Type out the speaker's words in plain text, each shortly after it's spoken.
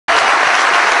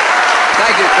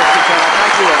Thank you, Christy Todd.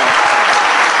 Thank you all.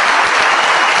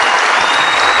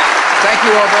 Thank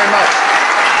you all very much.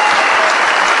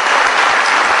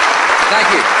 Thank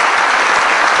you.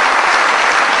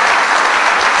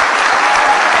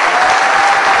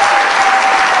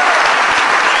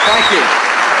 Thank you.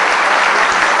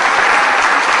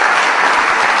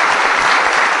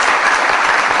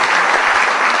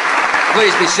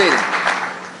 Please be seated.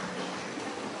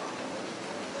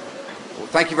 Well,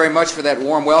 thank you very much for that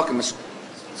warm welcome. It's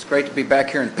great to be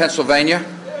back here in Pennsylvania.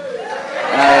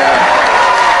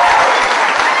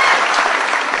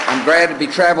 I'm glad to be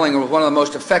traveling with one of the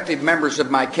most effective members of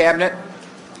my cabinet,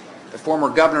 the former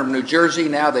governor of New Jersey,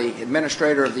 now the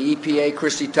administrator of the EPA,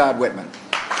 Christy Todd Whitman.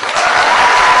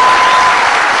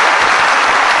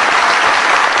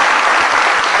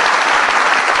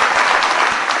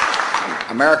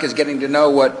 America's getting to know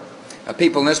what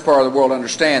people in this part of the world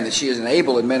understand, that she is an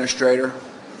able administrator,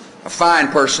 a fine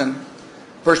person,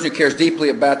 a person who cares deeply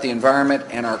about the environment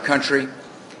and our country,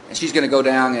 and she's going to go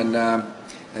down and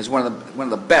as one of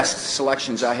the best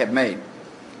selections I have made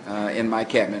in my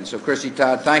cabinet. So, Christy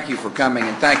Todd, thank you for coming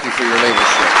and thank you for your leadership.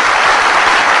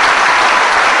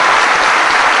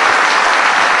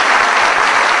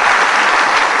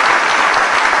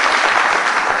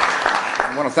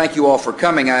 I want to thank you all for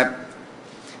coming.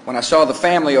 When I saw the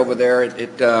family over there,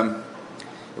 it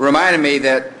reminded me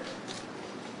that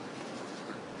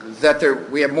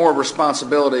we have more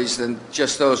responsibilities than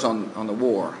just those on the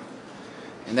war.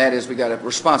 And that is, we got a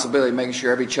responsibility of making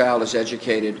sure every child is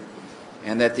educated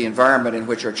and that the environment in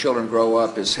which our children grow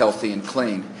up is healthy and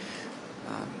clean.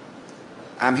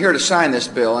 I'm here to sign this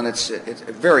bill, and it's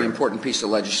a very important piece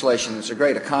of legislation. It's a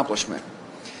great accomplishment.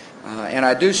 And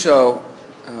I do so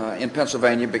in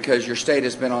Pennsylvania because your state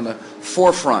has been on the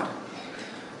forefront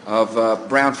of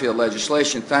brownfield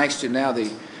legislation, thanks to now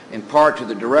in part to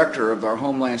the director of our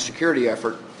Homeland Security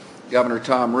effort, Governor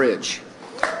Tom Ridge.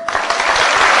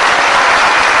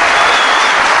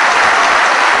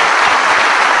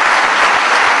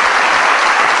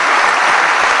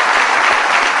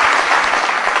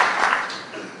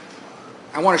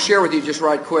 I want to share with you just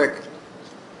right quick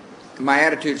my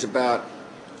attitudes about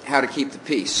how to keep the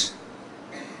peace.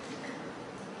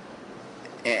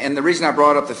 And the reason I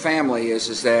brought up the family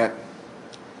is that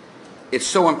it's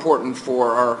so important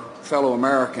for our fellow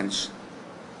Americans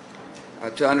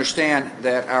to understand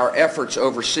that our efforts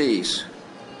overseas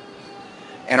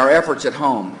and our efforts at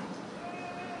home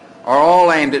are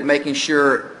all aimed at making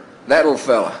sure that little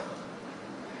fella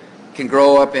can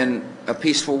grow up in a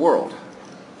peaceful world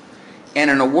and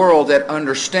in a world that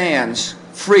understands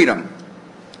freedom.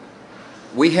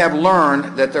 We have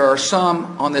learned that there are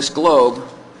some on this globe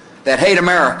that hate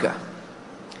America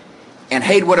and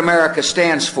hate what America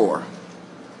stands for.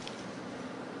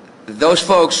 Those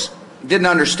folks didn't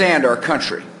understand our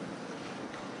country.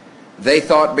 They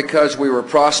thought because we were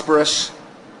prosperous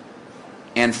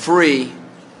and free,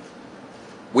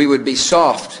 we would be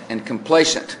soft and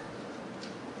complacent.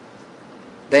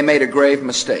 They made a grave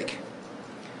mistake.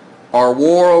 Our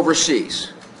war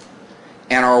overseas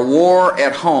and our war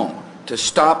at home to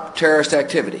stop terrorist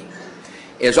activity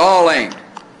is all aimed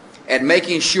at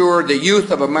making sure the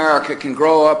youth of America can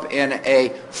grow up in a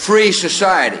free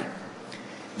society.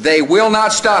 They will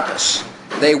not stop us.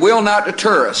 They will not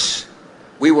deter us.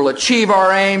 We will achieve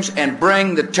our aims and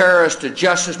bring the terrorists to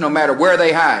justice no matter where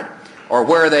they hide or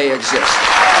where they exist.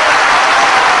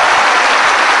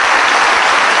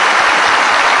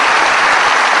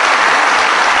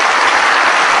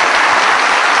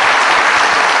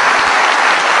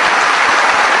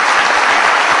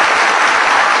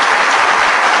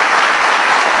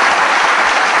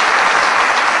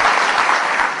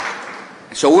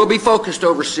 So we'll be focused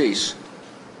overseas.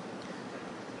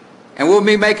 And we'll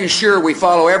be making sure we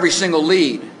follow every single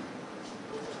lead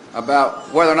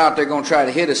about whether or not they're going to try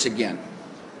to hit us again.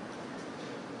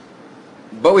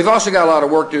 But we've also got a lot of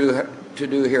work to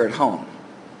do here at home.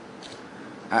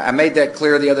 I made that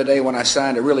clear the other day when I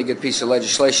signed a really good piece of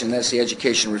legislation. That's the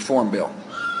Education Reform Bill.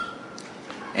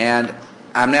 And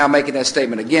I'm now making that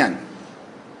statement again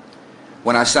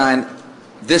when I sign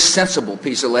this sensible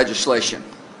piece of legislation,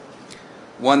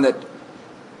 one that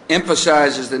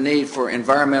emphasizes the need for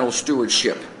environmental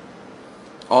stewardship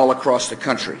all across the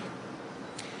country,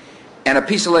 and a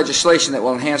piece of legislation that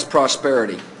will enhance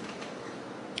prosperity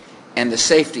and the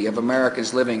safety of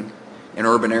Americans living in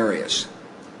urban areas.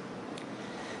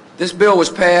 This bill was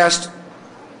passed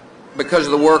because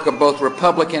of the work of both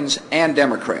Republicans and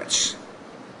Democrats.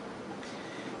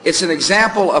 It's an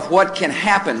example of what can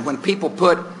happen when people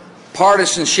put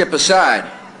partisanship aside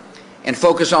and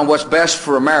focus on what's best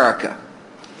for America.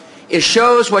 It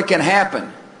shows what can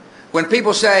happen when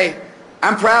people say,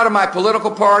 I'm proud of my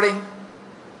political party,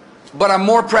 but I'm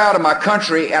more proud of my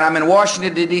country, and I'm in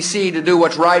Washington, D.C. to do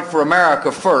what's right for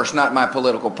America first, not my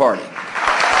political party.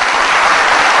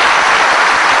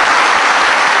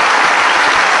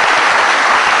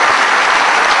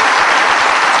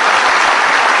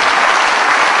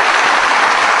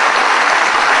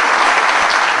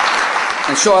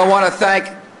 And so I want to thank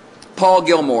Paul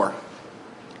Gilmore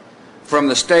from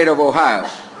the state of Ohio.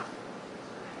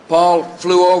 Paul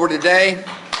flew over today.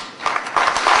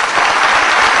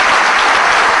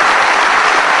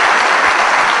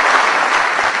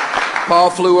 Paul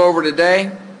flew over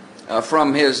today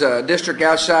from his district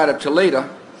outside of Toledo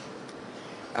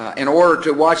in order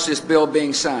to watch this bill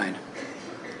being signed.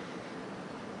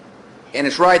 And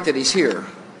it's right that he's here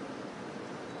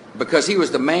because he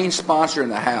was the main sponsor in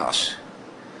the House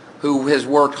who has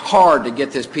worked hard to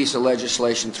get this piece of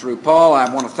legislation through. Paul,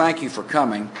 I want to thank you for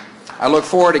coming. I look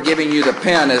forward to giving you the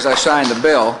pen as I sign the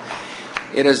bill.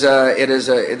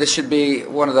 This should be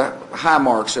one of the high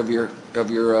marks of your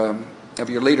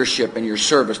leadership and your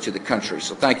service to the country.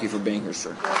 So thank you for being here,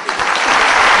 sir.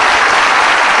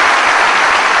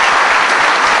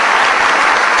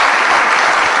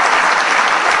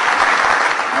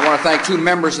 I want to thank two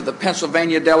members of the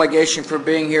Pennsylvania delegation for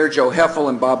being here, Joe Heffel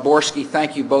and Bob Borski.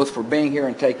 Thank you both for being here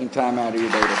and taking time out of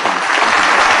your day to come.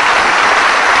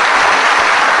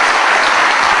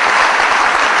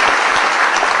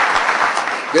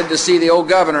 Good to see the old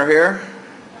governor here.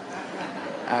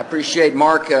 I appreciate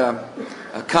Mark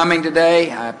coming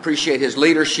today. I appreciate his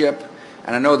leadership,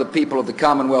 and I know the people of the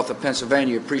Commonwealth of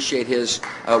Pennsylvania appreciate his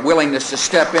willingness to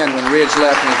step in when Ridge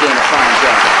left and is doing a fine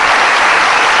job.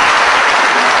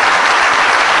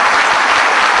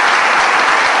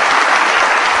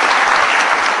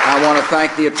 I want to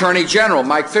thank the Attorney General,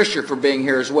 Mike Fisher, for being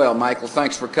here as well. Michael,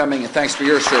 thanks for coming, and thanks for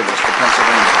your service to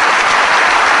Pennsylvania.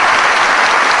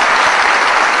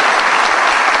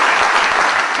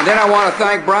 And then I want to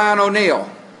thank Brian O'Neill.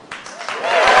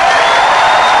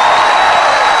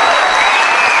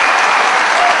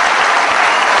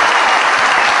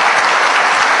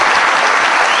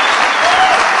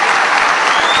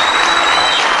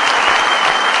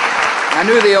 I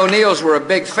knew the O'Neills were a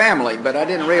big family, but I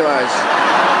didn't realize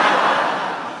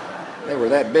they were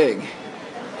that big.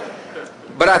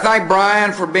 But I thank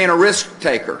Brian for being a risk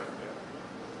taker.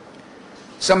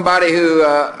 Somebody who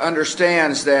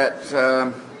understands that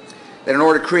in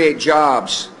order to create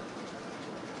jobs,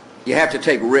 you have to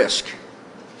take risk.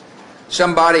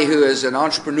 Somebody who is an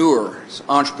entrepreneur.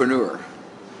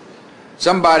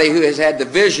 Somebody who has had the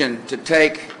vision to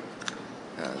take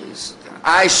these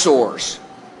eyesores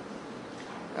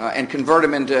and convert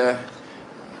them into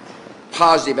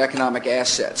positive economic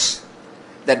assets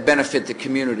that benefit the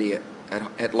community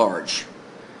at large.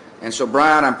 And so,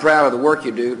 Brian, I'm proud of the work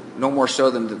you do, no more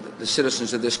so than the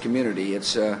citizens of this community.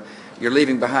 You're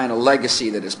leaving behind a legacy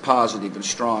that is positive and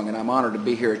strong, and I'm honored to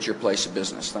be here at your place of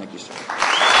business. Thank you, sir.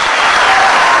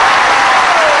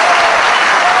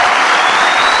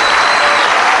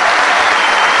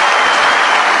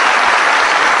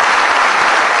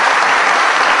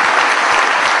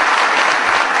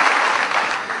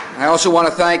 I also want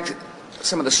to thank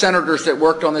some of the senators that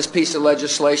worked on this piece of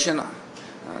legislation,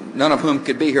 none of whom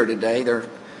could be here today.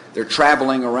 They're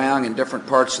traveling around in different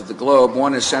parts of the globe.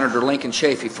 One is Senator Lincoln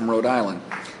Chafee from Rhode Island.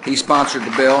 He sponsored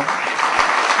the bill.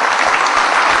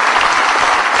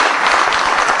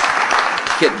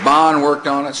 Kit Bond worked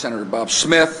on it. Senator Bob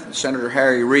Smith, Senator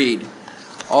Harry Reid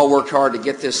all worked hard to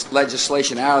get this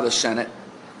legislation out of the Senate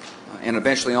and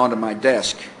eventually onto my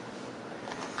desk.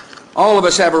 All of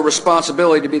us have a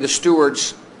responsibility to be the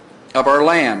stewards of our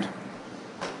land.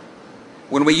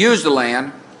 When we use the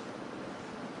land,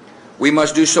 we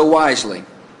must do so wisely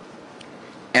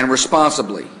and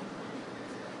responsibly,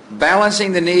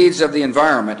 balancing the needs of the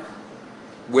environment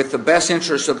with the best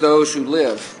interests of those who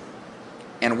live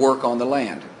and work on the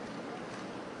land.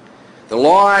 The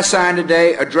law I signed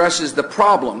today addresses the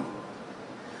problem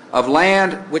of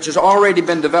land which has already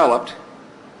been developed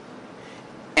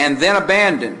and then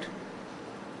abandoned.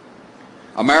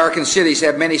 American cities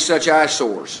have many such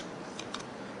eyesores,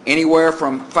 anywhere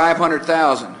from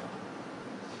 500,000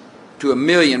 to 1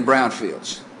 million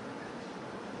brownfields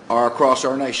are across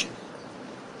our nation.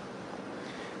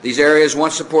 These areas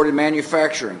once supported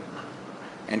manufacturing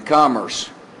and commerce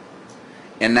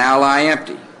and now lie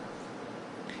empty,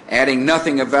 adding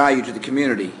nothing of value to the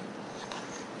community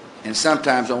and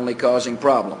sometimes only causing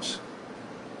problems.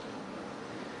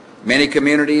 Many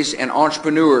communities and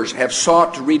entrepreneurs have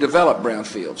sought to redevelop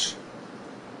brownfields.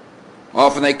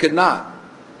 Often they could not,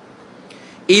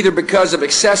 either because of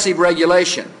excessive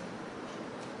regulation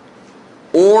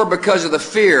or because of the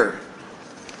fear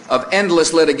of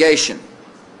endless litigation.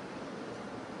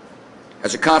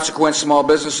 As a consequence, small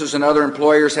businesses and other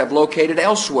employers have located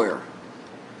elsewhere,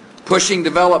 pushing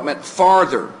development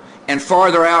farther and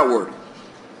farther outward,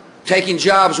 taking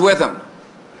jobs with them,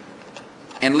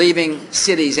 and leaving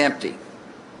cities empty.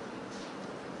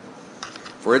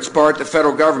 For its part, the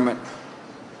federal government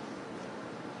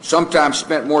sometimes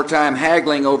spent more time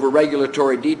haggling over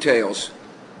regulatory details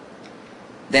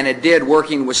than it did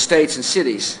working with states and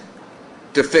cities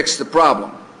to fix the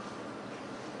problem.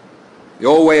 The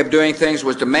old way of doing things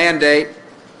was to mandate,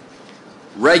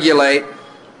 regulate,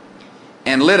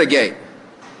 and litigate.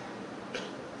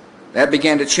 That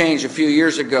began to change a few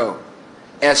years ago,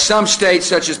 as some states,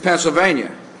 such as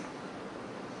Pennsylvania,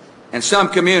 and some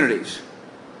communities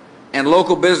and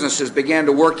local businesses began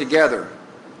to work together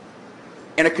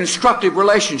in a constructive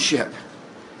relationship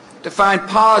to find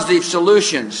positive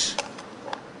solutions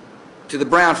to the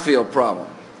brownfield problem.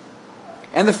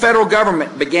 And the federal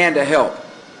government began to help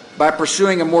by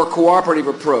pursuing a more cooperative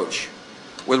approach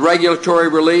with regulatory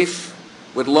relief,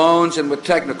 with loans, and with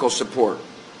technical support.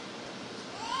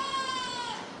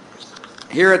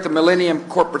 Here at the Millennium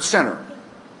Corporate Center,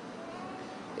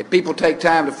 if people take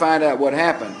time to find out what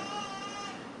happened,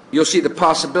 you'll see the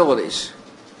possibilities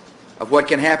of what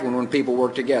can happen when people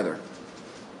work together.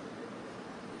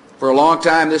 For a long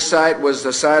time, this site was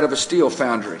the site of a steel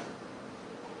foundry.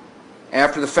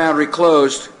 After the foundry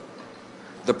closed,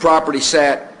 the property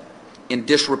sat in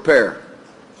disrepair.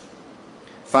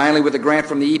 Finally, with a grant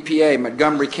from the EPA,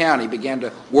 Montgomery County began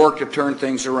to work to turn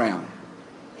things around.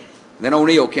 Then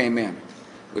O'Neill came in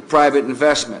with private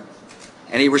investment,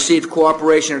 and he received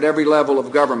cooperation at every level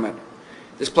of government.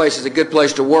 This place is a good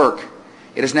place to work.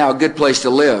 It is now a good place to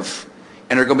live,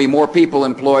 and there are going to be more people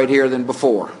employed here than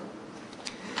before.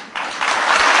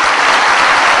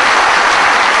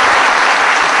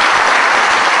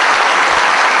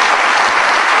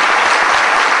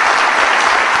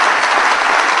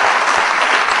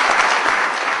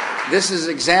 This is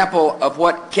an example of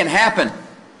what can happen,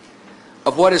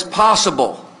 of what is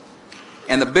possible.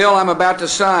 And the bill I'm about to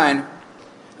sign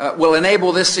will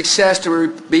enable this success to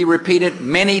be repeated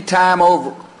many times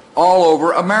over, all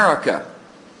over America.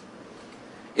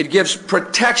 It gives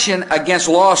protection against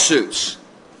lawsuits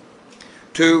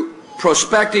to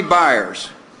prospective buyers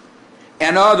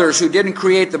and others who didn't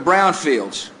create the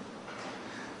brownfields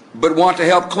but want to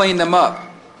help clean them up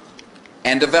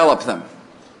and develop them.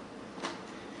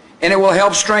 And it will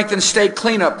help strengthen state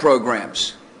cleanup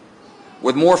programs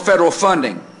with more federal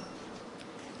funding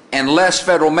and less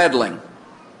federal meddling.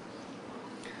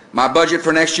 My budget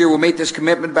for next year will meet this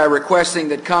commitment by requesting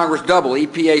that Congress double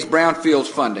EPA's brownfields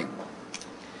funding.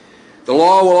 The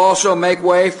law will also make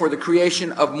way for the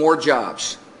creation of more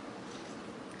jobs.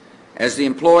 As the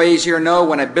employees here know,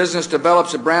 when a business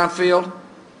develops a brownfield,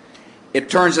 it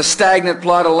turns a stagnant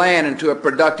plot of land into a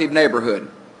productive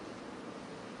neighborhood.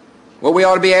 What we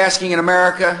ought to be asking in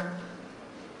America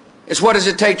is, what does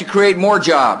it take to create more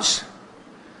jobs?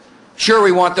 Sure,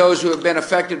 we want those who have been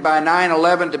affected by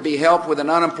 9/11 to be helped with an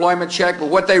unemployment check, but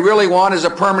what they really want is a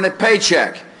permanent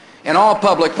paycheck in all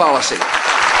public policy.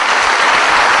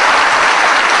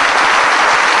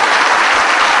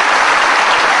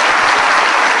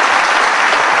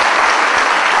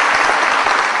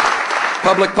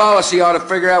 Public policy ought to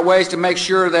figure out ways to make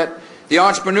sure that the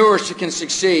entrepreneurs can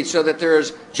succeed, so that there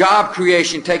is job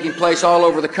creation taking place all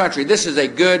over the country. This is a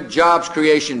good jobs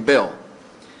creation bill.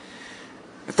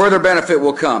 A further benefit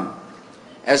will come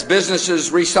as businesses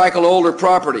recycle older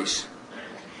properties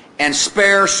and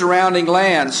spare surrounding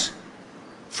lands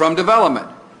from development.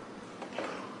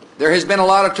 There has been a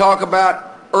lot of talk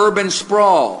about urban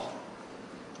sprawl.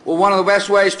 Well, one of the best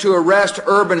ways to arrest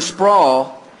urban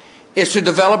sprawl is to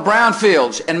develop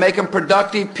brownfields and make them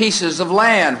productive pieces of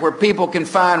land where people can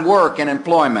find work and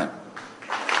employment.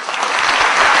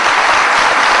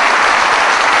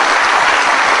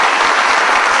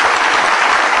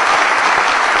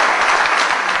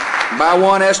 By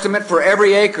one estimate, for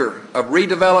every acre of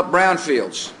redeveloped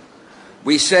brownfields,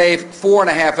 we save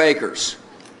 4.5 acres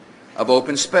of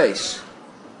open space.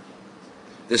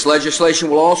 This legislation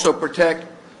will also protect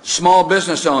small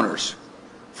business owners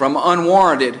from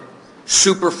unwarranted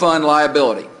Superfund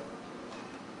liability.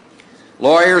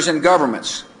 Lawyers and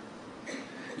governments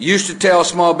used to tell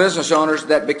small business owners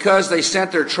that because they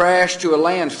sent their trash to a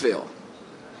landfill,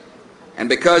 and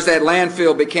because that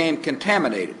landfill became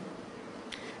contaminated,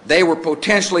 they were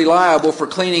potentially liable for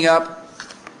cleaning up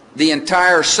the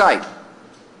entire site.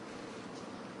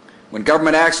 When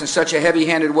government acts in such a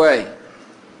heavy-handed way,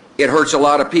 it hurts a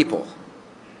lot of people.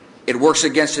 It works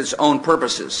against its own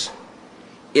purposes.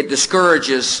 it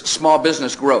discourages small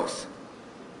business growth.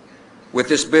 With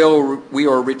this bill, we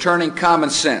are returning common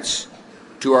sense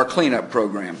to our cleanup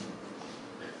program.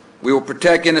 We will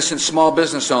protect innocent small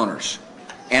business owners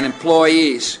and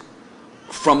employees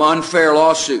from unfair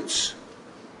lawsuits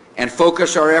and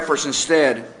focus our efforts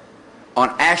instead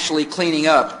on actually cleaning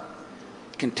up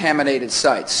contaminated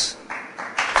sites.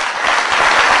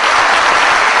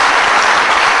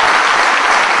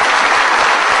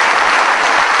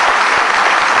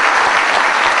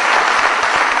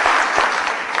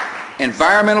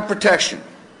 Environmental protection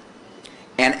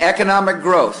and economic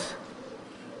growth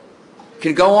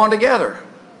can go on together.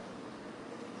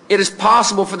 It is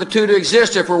possible for the two to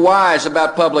exist if we're wise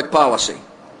about public policy.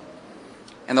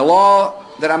 And the law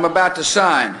that I'm about to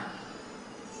sign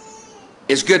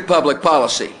is good public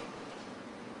policy.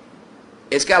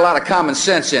 It's got a lot of common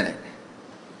sense in it.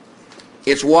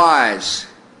 It's wise.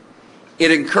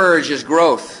 It encourages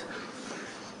growth.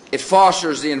 It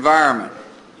fosters the environment.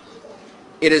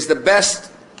 It is the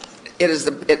best.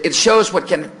 It shows what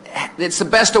can. It's the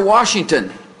best of Washington.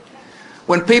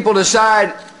 When people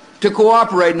decide to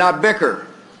cooperate, not bicker.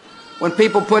 When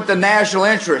people put the national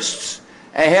interests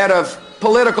ahead of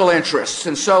political interests.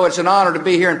 And so it's an honor to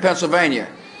be here in Pennsylvania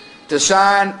to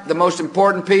sign the most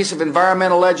important piece of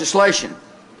environmental legislation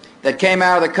that came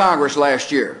out of the Congress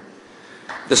last year,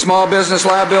 the Small Business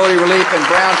Liability Relief and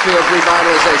Brownfield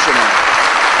Revitalization Act.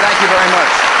 Thank you very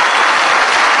much.